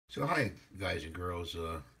So hi guys and girls,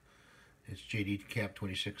 it's JD Cap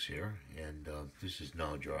 26 here, and this is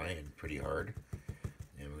now dry and pretty hard,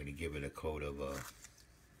 and we're going to give it a coat of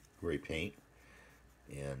gray paint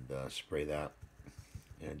and spray that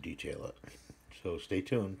and detail it. So stay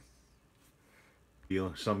tuned.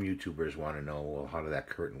 Some YouTubers want to know, well, how did that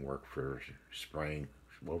curtain work for spraying,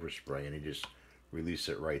 overspray, and you just release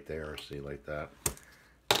it right there, see, like that,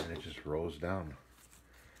 and it just rolls down.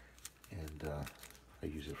 And I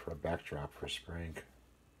use it for a backdrop for spraying.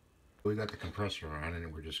 We got the compressor on,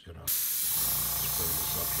 and we're just gonna spray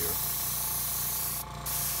this up here.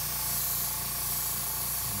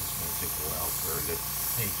 And it's gonna take a while for the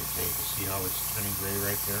paint to take. You see how it's turning gray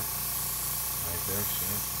right there? Right there, see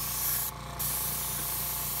it?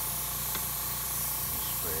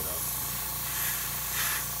 Spray it up.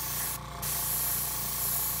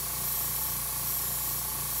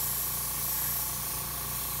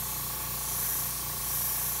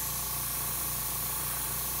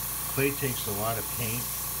 Clay takes a lot of paint.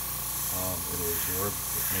 It'll absorb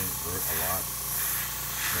the paint a lot.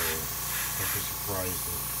 So don't be surprised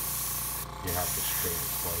if you have to spray it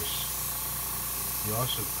twice. You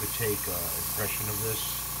also could take an impression of this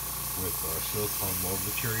with silicone mold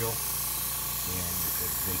material, and you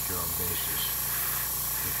could make your own bases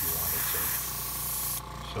if you wanted to.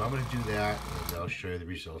 So I'm going to do that, and I'll show you the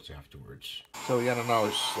results afterwards. So we got a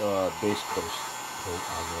nice base coat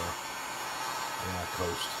on there. Yeah,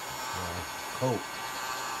 coat. And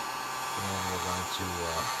we're going to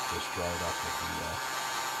just dry it up with the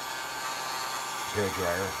hair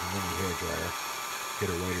dryer, the mini hair dryer. Get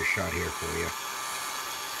a lighter shot here for you,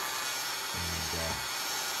 and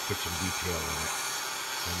put some detail in it,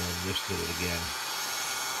 and then mist it again.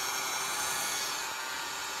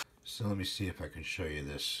 So let me see if I can show you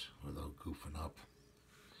this without goofing up.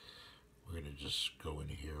 We're going to just go in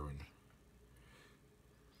here and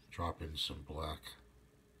drop in some black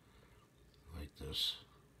like this.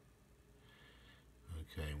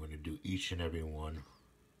 Okay, I'm going to do each and every one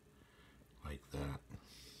like that,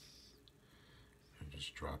 and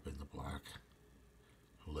just drop in the black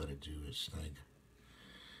and let it do its thing.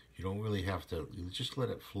 You don't really have to, you just let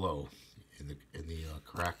it flow in the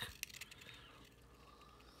crack.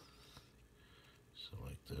 So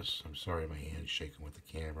like this. I'm sorry my hand's shaking with the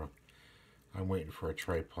camera. I'm waiting for a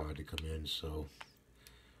tripod to come in, so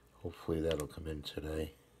hopefully that'll come in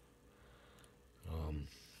today.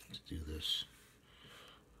 Let's do this.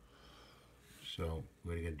 So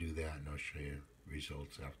we're going to do that, and I'll show you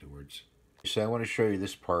results afterwards. So I want to show you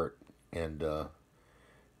this part, and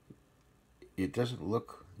it doesn't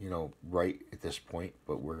look, right at this point,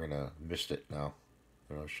 but we're going to mist it now,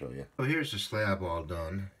 and I'll show you. So here's the slab all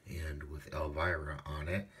done, and with Elvira on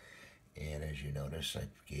it. And as you notice, I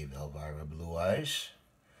gave Elvira blue eyes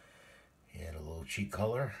and a little cheek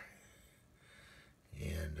color.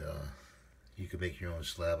 And you can make your own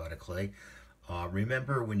slab out of clay.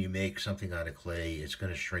 Remember, when you make something out of clay, it's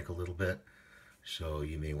going to shrink a little bit, so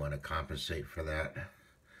you may want to compensate for that.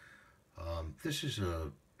 This is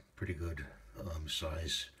a pretty good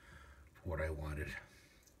size for what I wanted.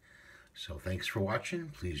 So thanks for watching.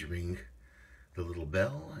 Please ring the little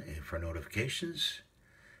bell for notifications.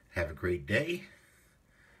 Have a great day,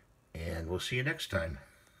 and we'll see you next time.